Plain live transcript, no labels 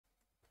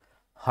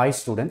Hi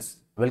students,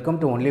 welcome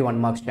to Only One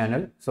Marks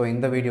channel. So in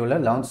the video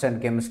 11th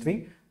standard chemistry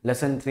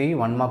lesson 3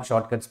 1 mark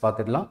shortcuts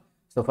பார்த்துடலாம்.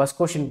 So first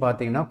question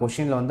பார்த்தீங்கன்னா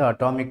questionல வந்து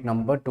atomic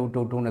number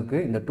 222 இருக்கு.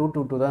 இந்த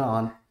 222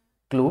 தான்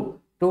clue.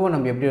 2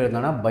 நம்ம எப்படி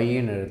எழுதலாம்னா by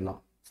ன்னு எழுதலாம்.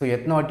 So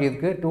எத்தனை வாட்டி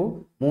இருக்கு 2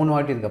 மூணு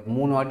வாட்டி இருக்கு. அப்ப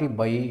மூணு வாட்டி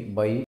by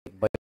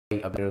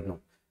அப்படி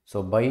எழுதணும். So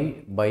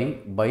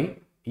by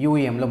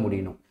UEM ல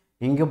முடியணும்.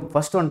 இங்க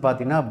first one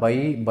பார்த்தீங்கன்னா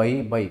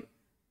by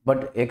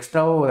பட்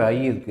எக்ஸ்ட்ராவா ஒரு I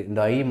இருக்கு.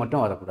 இந்த I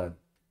மட்டும் வரக்கூடாது.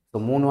 ஸோ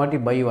மூணு வாட்டி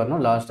பை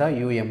வரணும், லாஸ்ட்டாக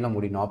யூஎம்ல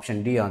முடியணும்.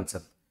 Option D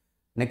answer.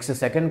 Next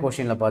second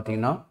கொஷினில்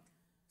பார்த்தீங்கன்னா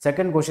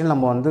செகண்ட் கொஷின்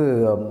நம்ம வந்து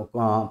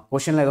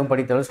கொஷினில் எதுவும்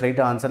படித்தாலும்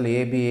ஸ்ட்ரைட்டாக ஆன்சரில்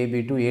ஏபி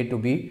டு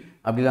பி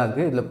அப்படிலாம்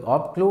இருக்குது. இதில்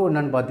க்ளூ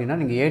என்னன்னு பார்த்தீங்கன்னா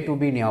நீங்கள் ஏ டு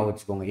பி ஞாபகம்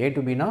வச்சுக்கோங்க. A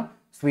to Bina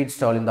sweet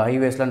stall, இந்த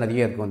ஹைவேஸ்லாம்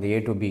நிறைய இருக்கும் இந்த ஏ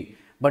டு பி.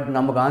 பட்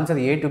நமக்கு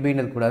ஆன்சர் ஏ டு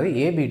பின்னு இருக்கக்கூடாது,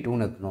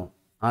 ஏபி2ன்னு இருக்கணும்.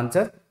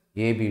 Answer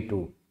ஏபி2.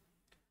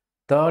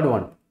 Third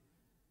one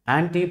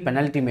anti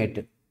penultimate.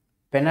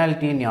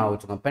 பெனால்ட்டின்னு ஞாபகம்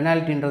வச்சுக்கோங்க.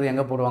 பெனால்ட்டின்றது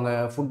எங்கே போடுவாங்க?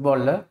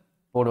 ஃபுட்பாலில்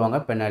போடுவாங்க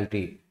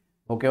பெனால்ட்டி.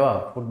 ஓகேவா?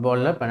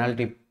 ஃபுட்பாலில்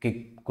பெனால்ட்டி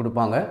கிக்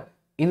கொடுப்பாங்க.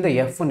 இந்த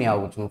எஃப்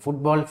ஞாபகம் வச்சுக்கோங்க.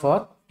 Football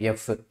for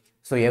F.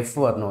 So F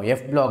வரணும்.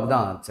 எஃப் பிளாக்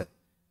தான் ஆன்சர்.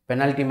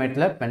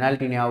 பெனால்ட்டிமேட்டில்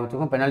பெனால்ட்டி ஞாபகம்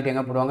வச்சுக்கோங்க. பெனால்ட்டி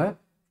எங்கே போடுவாங்க?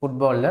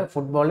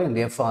 ஃபுட்பாலில் இந்த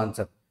F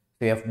answer.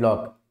 So F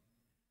block.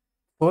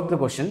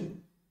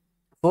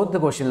 Fourth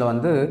கொஷனில்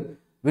வந்து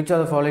which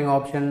are the following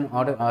option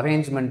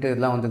arrangement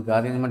இதெல்லாம் வந்துருக்கு.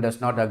 அரேஞ்ச்மெண்ட்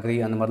டஸ் நாட் அக்ரி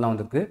அந்த மாதிரிலாம்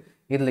வந்துருக்கு.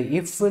 இதில்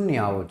இஃப்னு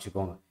ஞாபகம்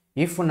வச்சுக்கோங்க.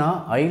 இஃப்னா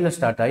ஐயில்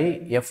ஸ்டார்ட் ஆகி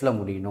எஃப்ல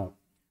முடியணும்.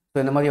 ஸோ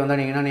இந்த மாதிரி வந்தால்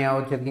நீங்கள் என்ன ஞாபகம்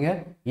வச்சுருக்கீங்க?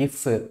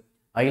 இஃப்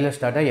ஐயில்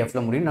ஸ்டார்ட் ஆகி எஃப்ல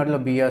முடியும்.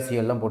 நடுவில் பிஆர்சி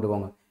எல்லாம்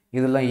போட்டுக்கோங்க.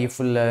 இதெல்லாம் இஃப்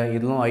இல்லை,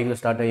 இதுவும் ஐயில்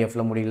ஸ்டார்ட் ஆகி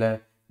எஃப்ல முடியல,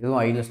 இதுவும்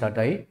ஐயில் ஸ்டார்ட்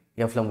ஆகி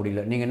எஃப்ல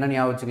முடியல. நீங்கள் என்ன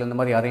ஞாபகம் வச்சுக்கல? இந்த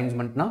மாதிரி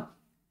அரேஞ்ச்மெண்ட்னா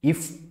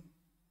இஃப்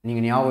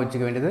நீங்கள் ஞாபகம்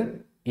வச்சுக்க வேண்டியது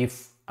இஃப்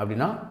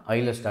அப்படின்னா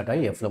ஐயில் ஸ்டார்ட்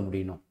ஆகி எஃப்ல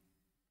முடியணும்.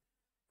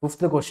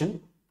 Fifth question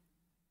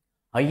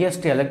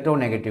highest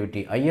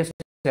electronegativity. Highest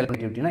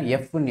எலக்ட்ரோநெகட்டிவிட்டினா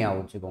எஃப்னு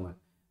ஞாபகம் வச்சுக்கோங்க.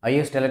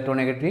 Highest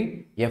electronegativity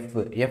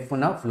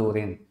எஃப்னா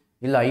fluorine.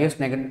 இல்லை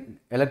ஹையஸ்ட்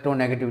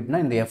எலக்ட்ரோநெகட்டிவிட்டினா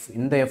இந்த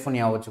எஃப்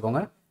ஞாபகம் வச்சுக்கோங்க.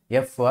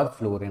 F R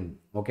fluorine.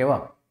 ஓகேவா?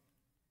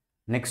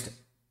 நெக்ஸ்ட்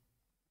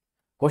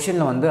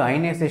கொஷனில் வந்து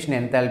அயனைசேஷன்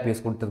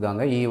என்தால்பிஸ்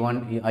கொடுத்துருக்காங்க. E1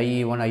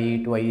 IE1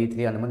 IE2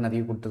 IE3 அந்த மாதிரி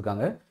நிறைய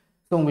கொடுத்துருக்காங்க.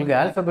 ஸோ உங்களுக்கு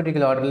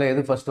ஆல்ஃபபெட்டிக்கல் ஆர்டரில்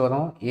எது ஃபர்ஸ்ட்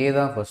வரும்? ஏ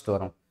தான் ஃபர்ஸ்ட்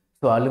வரும்.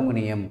 ஸோ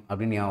அலுமினியம்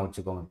அப்படின்னு ஞாபகம்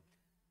வச்சுக்கோங்க.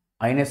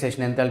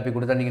 அயனைசேஷன் என்தால்பி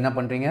கொடுத்தா நீங்கள் என்ன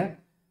பண்ணுறீங்க?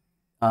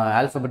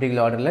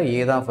 ஆல்ஃபபெட்டிக்கல் ஆர்டரில் ஏ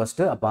தான்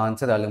ஃபர்ஸ்ட்டு. அப்போ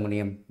ஆன்சர்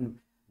அலுமினியம்.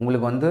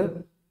 உங்களுக்கு வந்து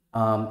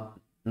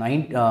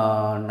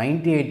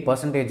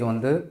 98%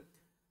 வந்து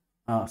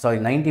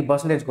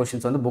 90%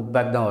 கொஷின்ஸ் வந்து புக்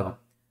பேக் தான் வரும்.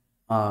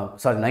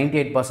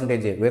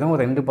 98% வெறும்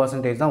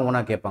 2% தான்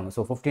ஓனாக கேட்பாங்க.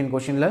 ஸோ 15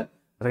 கொஷினில்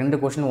 2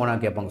 கொஷின் ஓனாக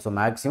கேட்பாங்க. ஸோ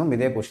மேக்ஸிமம்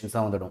இதே கொஷின்ஸ்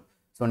தான் வந்துடும்.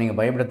 ஸோ நீங்கள்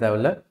பயப்பட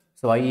தேவையில்லை.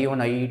 ஸோ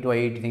IE1 IE2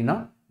 IE3னா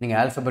நீங்கள்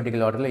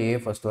ஆல்ஃபபெட்டிக்கல் ஆர்டரில் ஏ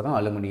ஃபர்ஸ்ட் வரும்,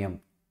 அலுமினியம்.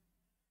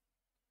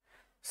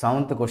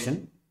 செவன்த்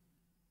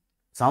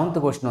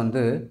கொஷின்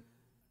வந்து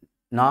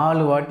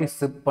 4 வாட்டி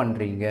சிப்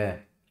பண்ணுறீங்க.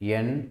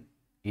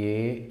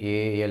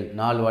 NaAl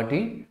 4 வாட்டி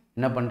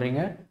என்ன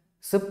பண்ணுறீங்க?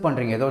 சிப்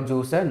பண்ணுறீங்க. ஏதோ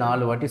ஜூஸை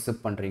 4 வாட்டி சிப்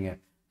பண்ணுறீங்க.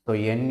 ஸோ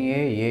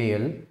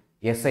NaAl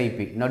SIP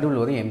நடுவில்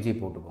ஒரு MG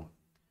போட்டுக்கோங்க.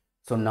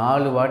 ஸோ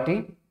 4 வாட்டி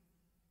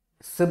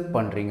சிப்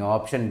பண்ணுறீங்க.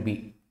 Option B.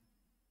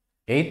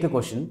 எயித்து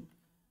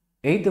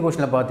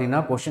கொஷனில்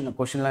பார்த்தீங்கன்னா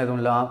கொஷின்லாம்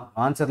எதுவும் இல்லை.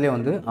 ஆன்சர்லேயே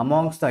வந்து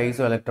அமாங்ஸ்ட் த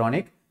ஐசோ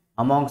எலக்ட்ரானிக்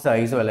அமாங்ஸ்ட் த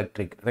ஐசோ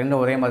எலக்ட்ரிக்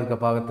ரெண்டும் ஒரே மாதிரி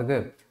பார்க்கறதுக்கு.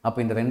 அப்போ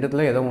இந்த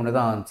ரெண்டுத்தில் ஏதோ ஒன்று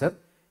தான் ஆன்சர்.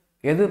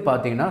 எது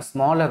பார்த்தீங்கன்னா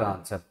ஸ்மாலர்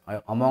ஆன்சர்.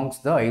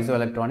 அமாங்ஸ்ட் த ஐசோ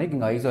எலக்ட்ரானிக்,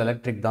 இங்கே ஐசோ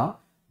எலக்ட்ரிக் தான்.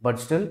 பட்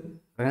ஸ்டில்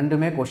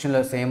ரெண்டுமே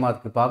கொஷனில் சேமாக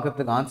இருக்குது.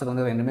 பார்க்கறதுக்கு ஆன்சர்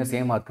வந்து ரெண்டுமே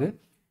சேமாக இருக்குது.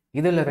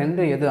 இதில்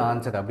ரெண்டு எது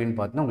ஆன்சர் அப்படின்னு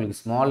பார்த்தீங்கன்னா உங்களுக்கு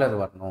ஸ்மாலர்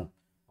வரணும்.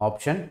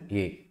 Option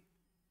A.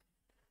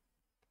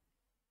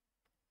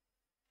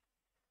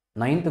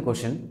 நைன்த்து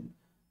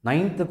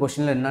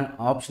கொஷனில் என்ன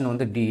ஆப்ஷன்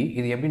வந்து டி.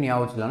 இது எப்படி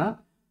ஞாபகம் வச்சுக்கலாம்னா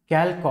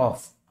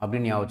கேல்காஃப்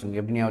அப்படின்னு ஞாபகம் வச்சுக்கோங்க.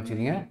 எப்படி ஞாபகம்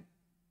வச்சுக்கிறீங்க?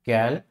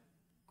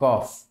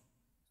 கேல்காஃப்.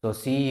 ஸோ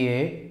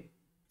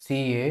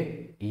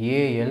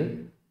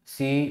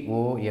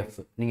CAALCOF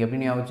நீங்கள் எப்படி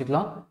ஞாபகம்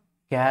வச்சுக்கலாம்?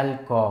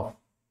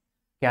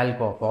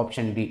 கேல்காஃப்.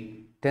 Option D.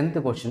 டென்த்து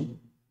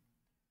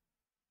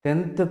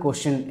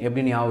கொஷின்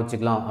எப்படி ஞாபகம்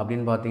வச்சுக்கலாம்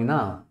அப்படின்னு பார்த்தீங்கன்னா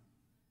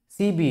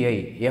CBI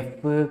F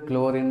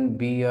குளோரின்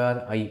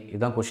BRI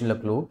இதுதான் கொஷினில்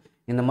க்ளூ.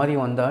 இந்த மாதிரி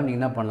வந்தால் நீங்கள்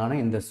என்ன பண்ணலான்னா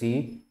இந்த C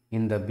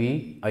இந்த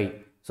BI.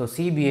 ஸோ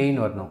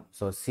CBIன்னு வரணும்.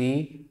 ஸோ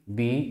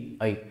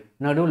CBI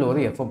நடுவில் ஒரு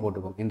எஃப்ஐ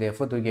போட்டுக்கோங்க. இந்த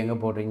எஃப்ஐ தூக்கி எங்கே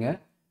போடுறீங்க?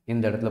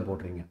 இந்த இடத்துல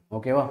போடுறீங்க.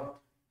 ஓகேவா?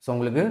 ஸோ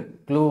உங்களுக்கு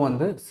க்ளூ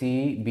வந்து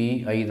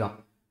CBI தான்.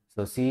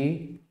 ஸோ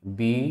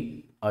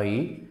CBI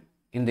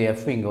இந்த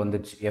எஃப் இங்கே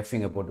வந்துடுச்சு. எஃப்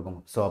இங்கே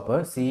போட்டுக்கோங்க. ஸோ அப்போ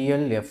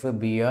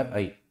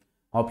CLFBRI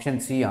ஆப்ஷன்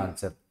சி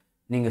ஆன்சர்.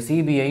 நீங்கள்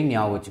CBI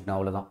ஞாபகம் வச்சுக்கணும்,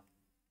 அவ்வளோதான்.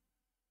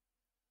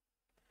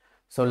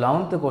 So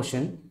 11th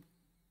question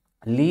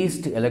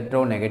least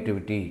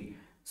electronegativity.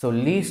 So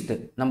least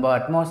நம்ம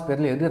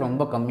அட்மாஸ்பியரில் எது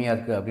ரொம்ப கம்மியாக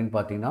இருக்குது அப்படின்னு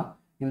பார்த்தீங்கன்னா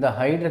இந்த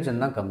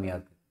ஹைட்ரஜன் தான் கம்மியாக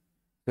இருக்குது.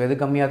 ஸோ எது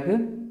கம்மியாக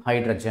இருக்குது?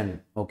 Hydrogen.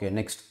 Okay.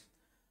 Next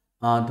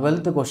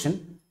 12th question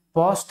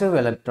positive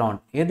electron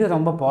எது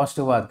ரொம்ப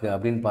பாசிட்டிவாக இருக்குது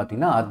அப்படின்னு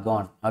பார்த்தீங்கன்னா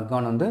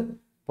அர்கான் வந்து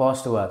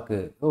பாசிட்டிவாக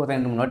இருக்குது. ஒரு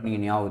 2-3 வாட்டி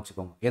நீங்கள் ஞாபகம்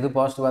வச்சுக்கோங்க. எது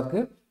பாசிட்டிவாக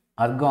இருக்குது?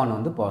 அர்கான்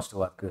வந்து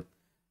பாசிட்டிவாக இருக்குது.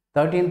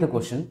 13th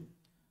கொஷின்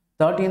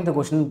 13th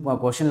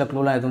கொஷனில்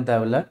க்ளூலாம் எதுவும்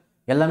தேவையில்லை.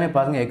 எல்லாமே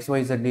பாருங்கள்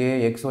XYZA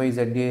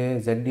XYZA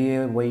ZA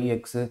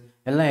YX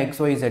எல்லாம்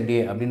XYZA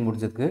அப்படின்னு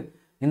முடிஞ்சிருக்கு.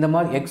 இந்த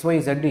மாதிரி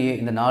XYZA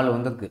இந்த 4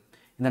 வந்திருக்கு.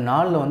 இந்த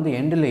 4ல் வந்து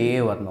எண்டில் A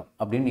வரணும்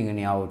அப்படின்னு நீங்கள்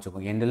ஞாபகம்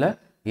வச்சுக்கோங்க. எண்டில்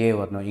A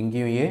வரணும்.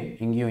 இங்கேயும் A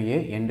இங்கேயும் A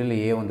எண்டில்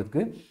A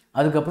வந்திருக்கு.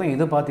 அதுக்கப்புறம்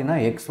இது பார்த்தீங்கன்னா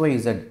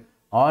XYZ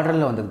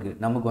ஆர்டரில் வந்திருக்கு.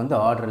 நமக்கு வந்து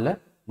ஆர்டரில்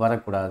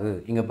வரக்கூடாது.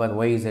 இங்கே பாரு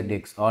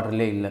YZX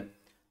ஆர்டர்லே இல்லை.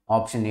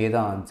 ஆப்ஷன் A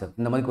தான் ஆன்சர்.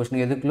 இந்த மாதிரி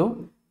கொஸ்டின் எது க்ளூ?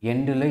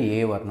 எண்டில் A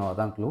வரணும்,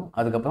 அதான் க்ளூ.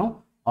 அதுக்கப்புறம்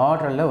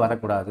ஆர்டரில்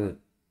வரக்கூடாது.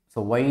 ஸோ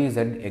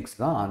YZX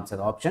தான்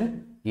answer. Option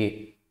A.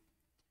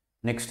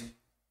 Next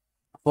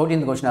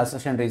 14th question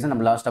assertion reason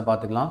நம்ம லாஸ்ட்டாக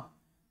பார்த்துக்கலாம்.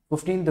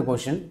 15th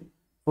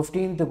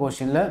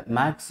கொஸ்டினில்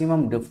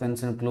மேக்ஸிமம்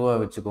டிஃப்ரென்ஸ்னு க்ளூவாக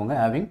வச்சுக்கோங்க.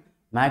 Having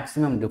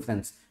maximum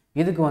difference.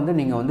 இதுக்கு வந்து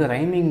நீங்கள் வந்து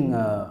ரைமிங்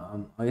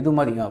இது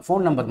மாதிரி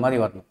ஃபோன் நம்பர் மாதிரி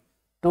வரணும்.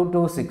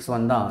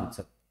 2261 தான்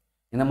ஆன்சர்.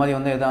 இந்த மாதிரி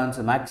வந்து எதாவது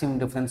ஆன்சர் மேக்ஸிமம்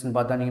டிஃப்ரென்ஸ்னு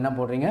பார்த்தா நீங்கள் என்ன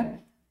போடுறீங்க?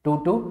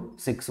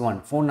 2261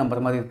 ஃபோன்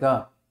நம்பர் மாதிரி இருக்கா?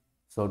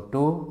 ஸோ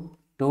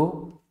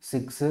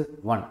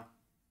 2261.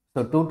 ஸோ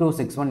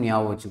 2261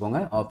 ஞாபகம் வச்சுக்கோங்க.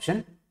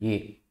 Option A.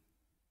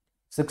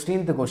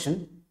 16th question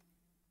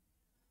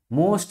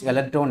most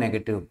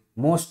electronegative.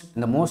 Most,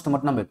 இந்த மோஸ்ட்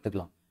மட்டும் நம்ம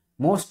எடுத்துக்கலாம்.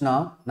 மோஸ்ட்னா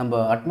நம்ம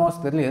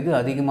அட்மாஸ்பியரில் எது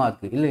அதிகமாக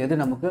இருக்குது, இல்லை எது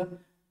நமக்கு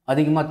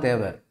அதிகமாக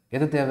தேவை,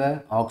 எது தேவை?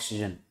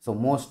 Oxygen. So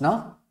மோஸ்ட்னா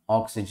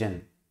oxygen.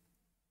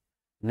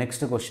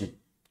 Next question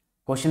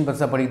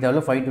பெருசாக படிக்க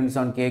தேவையில்ல.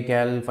 527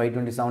 KCAL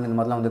 527 இந்த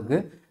மாதிரிலாம் வந்துருக்கு.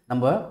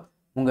 நம்ம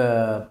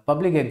உங்கள்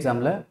பப்ளிக்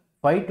எக்ஸாமில்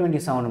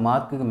 527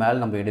 மார்க்குக்கு மேலே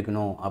நம்ம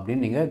எடுக்கணும்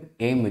அப்படின்னு நீங்கள்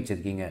எய்ம்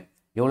வச்சுருக்கீங்க.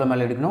 எவ்வளோ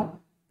மேலே எடுக்கணும்?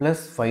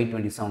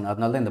 +527.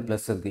 அதனால தான் இந்த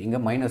ப்ளஸ் இருக்குது. இங்கே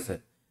மைனஸு.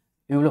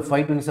 இவ்வளோ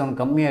 527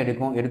 கம்மியாக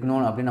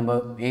எடுக்கணும் அப்படின்னு நம்ம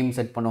எய்ம்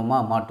செட் பண்ணுவோமா?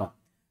 மாட்டோம்.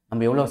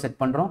 நம்ம எவ்வளோ செட்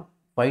பண்ணுறோம்?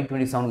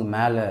 527க்கு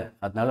மேலே.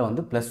 அதனால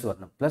வந்து ப்ளஸ்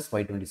வரணும்.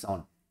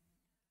 +527.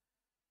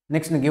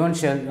 Next given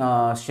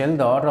shell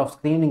the order of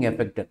screening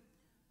effect.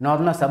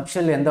 நார்மலாக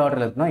சப்ஷெல் எந்த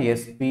ஆர்டரில் இருக்குன்னா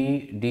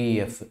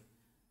SPDF.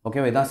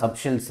 ஓகேவா? இதுதான்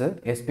சப்ஷெல்ஸு.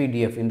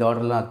 SPDF இந்த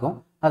ஆர்டர்லாம் இருக்கும்.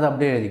 அது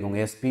அப்படியே எழுதிக்கோங்க.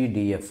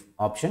 SPDF.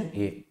 Option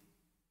A.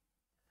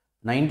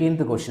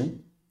 19th question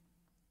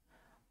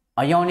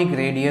ionic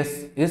radius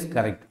is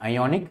correct.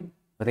 Ionic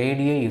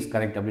ரேடியே is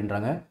correct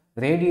அப்படின்றாங்க.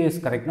 ரேடியே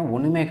இஸ் கரெக்ட்னா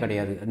ஒன்றுமே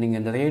கிடையாது. நீங்கள்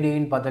இந்த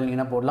ரேடியின்னு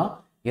பார்த்தீங்கன்னா போடலாம்,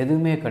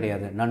 எதுவுமே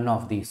கிடையாது. None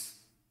of these.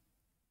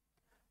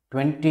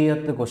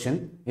 20th question.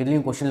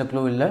 இதுலேயும் கொஷினில்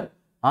க்ளூ இல்லை.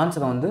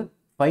 ஆன்சர் வந்து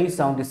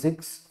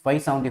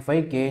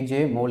 575 kJ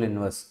மோல்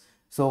இன்வர்ஸ்.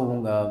 ஸோ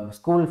உங்கள்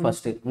ஸ்கூல்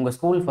ஃபஸ்ட்டு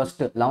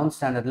 11th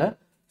ஸ்டாண்டர்டில்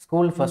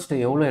ஸ்கூல் ஃபஸ்ட்டு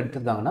எவ்வளோ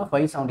எடுத்திருக்காங்கன்னா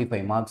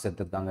 575 மார்க்ஸ்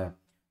எடுத்திருக்காங்க.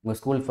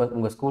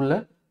 உங்கள் ஸ்கூலில்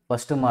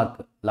ஃபஸ்ட்டு மார்க்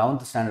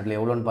 11th ஸ்டாண்டர்டில்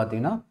எவ்வளோன்னு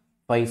பார்த்தீங்கன்னா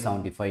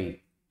 575.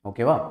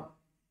 ஓகேவா?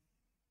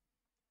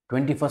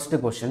 21st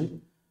question.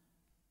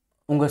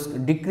 உங்கள்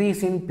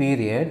decrease in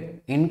period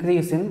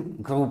increase in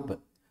group.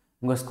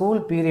 உங்கள்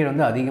ஸ்கூல் பீரியட்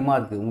வந்து அதிகமாக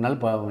இருக்குது.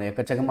 உங்களால்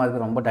எக்கச்சக்கமாக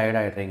இருக்குது, ரொம்ப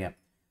டயர்டாகிடுறீங்க.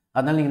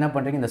 அதனால் நீங்கள் என்ன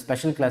பண்ணுறீங்க? இந்த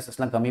ஸ்பெஷல்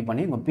கிளாஸஸ்லாம் கம்மி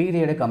பண்ணி உங்கள்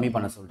பீரியடை கம்மி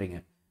பண்ண சொல்கிறீங்க.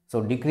 So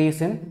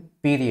decrease in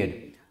period.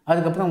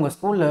 அதுக்கப்புறம் உங்கள்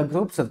ஸ்கூலில்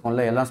குரூப்ஸ்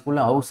இருக்கும்ல, எல்லா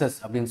ஸ்கூலில் ஹவுசஸ்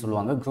அப்படின்னு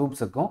சொல்லுவாங்க,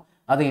 குரூப்ஸ் இருக்கும்,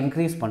 அதை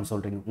இன்க்ரீஸ் பண்ண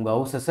சொல்கிறீங்க. உங்கள்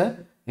ஹவுசஸை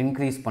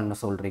இன்க்ரீஸ் பண்ண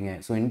சொல்கிறீங்க.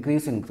 ஸோ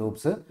இன்க்ரீஸ் இன்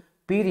குரூப்ஸு,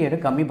 பீரியடை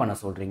கம்மி பண்ண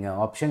சொல்கிறீங்க.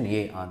 Option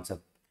A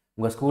answer.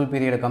 உங்கள் ஸ்கூல்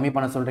பீரியடை கம்மி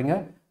பண்ண சொல்கிறீங்க,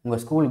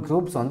 உங்கள் ஸ்கூல்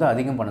குரூப்ஸ் வந்து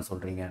அதிகம் பண்ண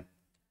சொல்கிறீங்க.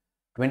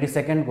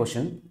 22nd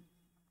question.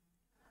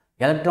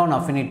 Electron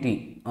affinity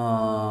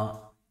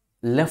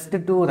left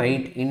to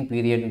right இன்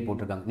பீரியட்னு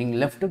போட்டிருக்காங்க. நீங்கள்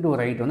லெஃப்ட் டு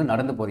ரைட் வந்து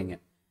நடந்து போகிறீங்க.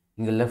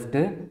 இங்கே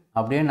லெஃப்ட்டு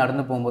அப்படியே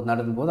நடந்து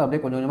போகும்போது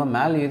அப்படியே கொஞ்சம் கொஞ்சமாக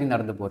மேலே ஏறி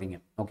நடந்து போகிறீங்க.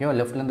 ஓகேவா?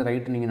 லெஃப்ட்லேருந்து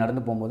ரைட்டு நீங்கள்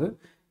நடந்து போகும்போது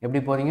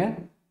எப்படி போகிறீங்க?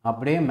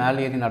 அப்படியே மேலே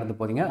ஏறி நடந்து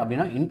போகிறீங்க.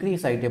 அப்படின்னா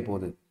இன்க்ரீஸ் ஆகிட்டே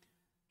போகுது.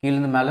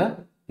 கீழேருந்து மேலே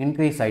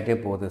இன்க்ரீஸ் ஆகிட்டே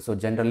போகுது. So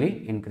generally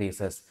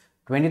increases.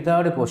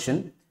 23rd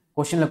question.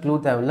 கொஷினில் க்ளூ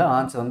தேவையில்ல.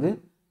 ஆன்சர் வந்து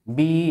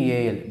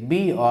BAL.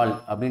 பி ஆல்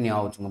அப்படின்னு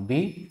ஞாபகம் வச்சுக்கோங்க. பி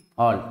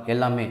ஆல்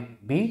எல்லாமே.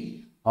 பி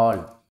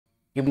ஆல்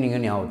இப்படி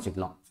நீங்கள் ஞாபகம்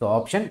வச்சுக்கலாம். So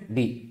option D.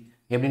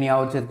 எப்படி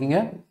ஞாபகம் வச்சுருக்கீங்க?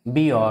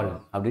 பி ஆல்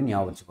அப்படின்னு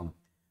ஞாபகம் வச்சுக்கோங்க.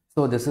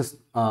 So this is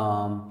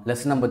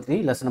less than number 3.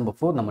 Lesson number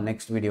 4 நம்ம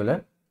நெக்ஸ்ட் வீடியோவில்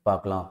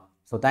பார்க்கலாம்.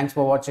 ஸோ தேங்க்ஸ்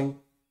ஃபார் வாட்சிங்.